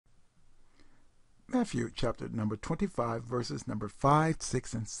Matthew chapter number 25, verses number 5,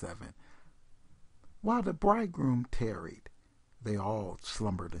 6, and 7. While the bridegroom tarried, they all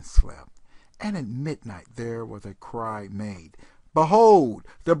slumbered and slept. And at midnight there was a cry made, Behold,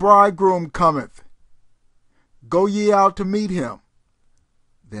 the bridegroom cometh. Go ye out to meet him.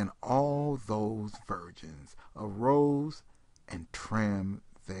 Then all those virgins arose and trimmed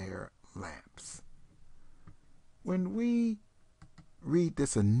their lamps. When we read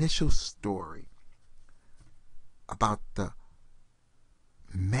this initial story about the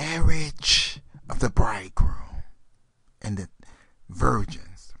marriage of the bridegroom and the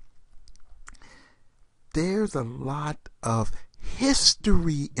virgins, there's a lot of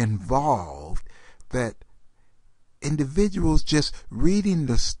history involved that individuals just reading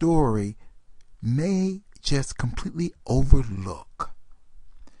the story may just completely overlook.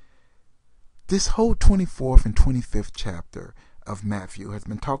 This whole 24th and 25th chapter of Matthew has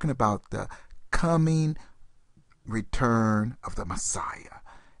been talking about the coming return of the Messiah.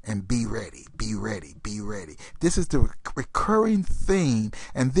 And be ready, be ready, be ready. This is the recurring theme,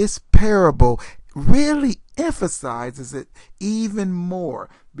 and this parable really emphasizes it even more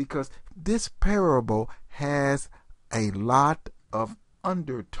because this parable has a lot of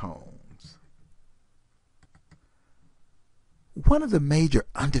undertones. One of the major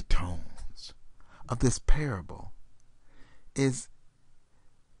undertones of this parable is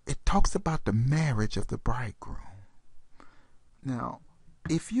it talks about the marriage of the bridegroom. Now,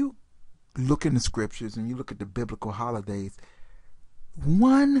 if you look in the scriptures and you look at the biblical holidays,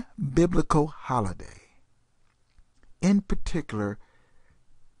 one biblical holiday in particular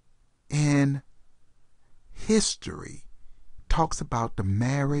in history talks about the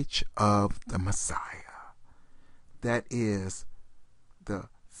marriage of the Messiah. That is the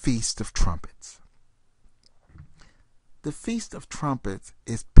Feast of Trumpets. The Feast of Trumpets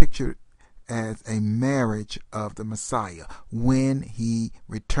is pictured as a marriage of the Messiah when he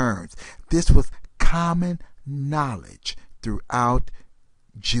returns. This was common knowledge throughout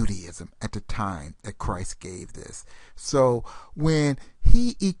Judaism at the time that Christ gave this. So when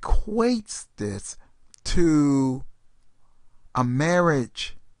he equates this to a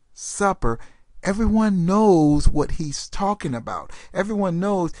marriage supper, everyone knows what he's talking about. Everyone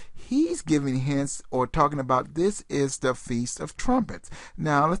knows he's giving hints or talking about this is the Feast of Trumpets.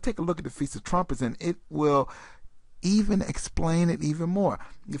 Now, let's take a look at the Feast of Trumpets, and it will even explain it even more.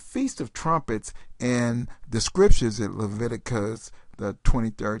 The Feast of Trumpets in the scriptures at Leviticus, the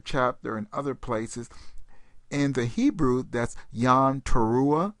 23rd chapter, and other places, in the Hebrew, that's Yom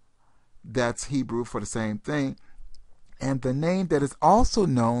Teruah. That's Hebrew for the same thing. And the name that is also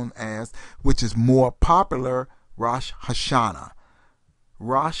known as, which is more popular, Rosh Hashanah.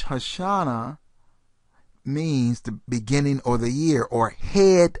 Rosh Hashanah means the beginning of the year or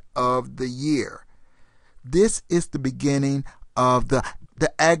head of the year. This is the beginning of the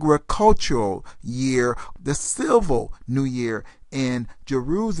agricultural year, the civil new year in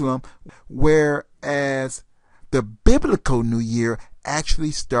Jerusalem, whereas the biblical new year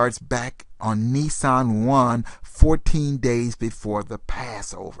actually starts back on Nisan 1, 14 days before the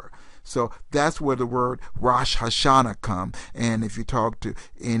Passover. So that's where the word Rosh Hashanah comes. And if you talk to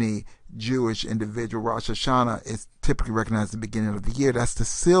any Jewish individual, Rosh Hashanah is typically recognized at the beginning of the year. That's the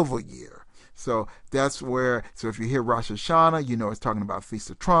civil year. So that's where, so if you hear Rosh Hashanah, you know it's talking about Feast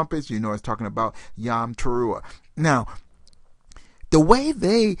of Trumpets, you know it's talking about Yom Teruah. Now, the way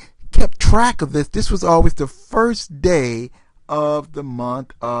they kept track of this was always the first day of the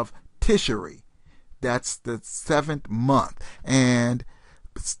month of Tishri. That's the 7th month. And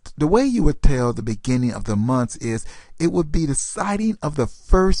the way you would tell the beginning of the months is it would be the sighting of the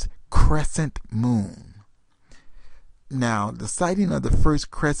first crescent moon. Now, the sighting of the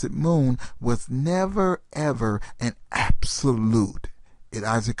first crescent moon was never ever an absolute. It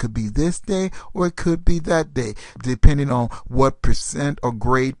either could be this day or it could be that day, depending on what percent or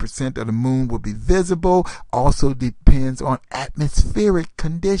grade percent of the moon will be visible. Also depends on atmospheric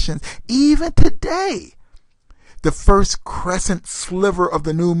conditions. Even today, the first crescent sliver of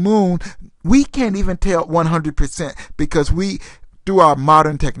the new moon, we can't even tell 100% because we, through our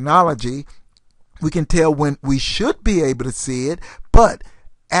modern technology, we can tell when we should be able to see it, but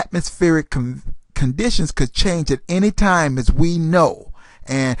atmospheric conditions could change at any time, as we know.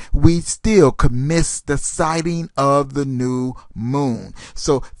 And we still could miss the sighting of the new moon.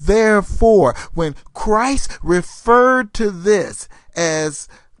 So therefore, when Christ referred to this as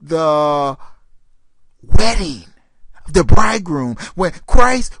the wedding of the bridegroom, when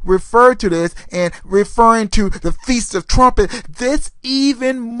Christ referred to this and referring to the Feast of Trumpets, this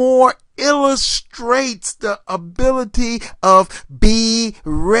even more illustrates the ability of be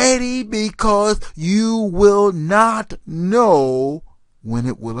ready, because you will not know when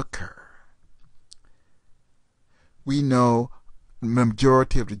it will occur. We know the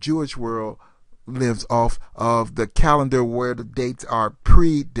majority of the Jewish world lives off of the calendar where the dates are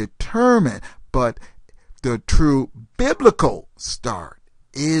predetermined, but the true biblical start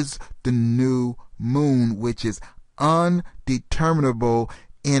is the new moon, which is undeterminable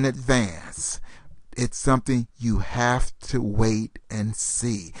in advance. It's something you have to wait and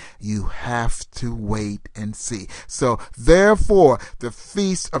see. You have to wait and see. So therefore, the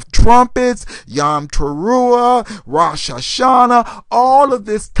Feast of Trumpets, Yom Teruah, Rosh Hashanah, all of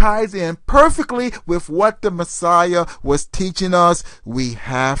this ties in perfectly with what the Messiah was teaching us. We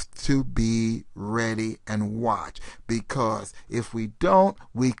have to be ready and watch, because if we don't,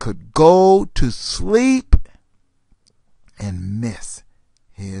 we could go to sleep and miss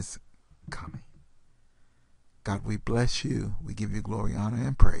his coming. God, we bless you. We give you glory, honor,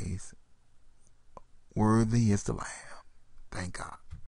 and praise. Worthy is the Lamb. Thank God.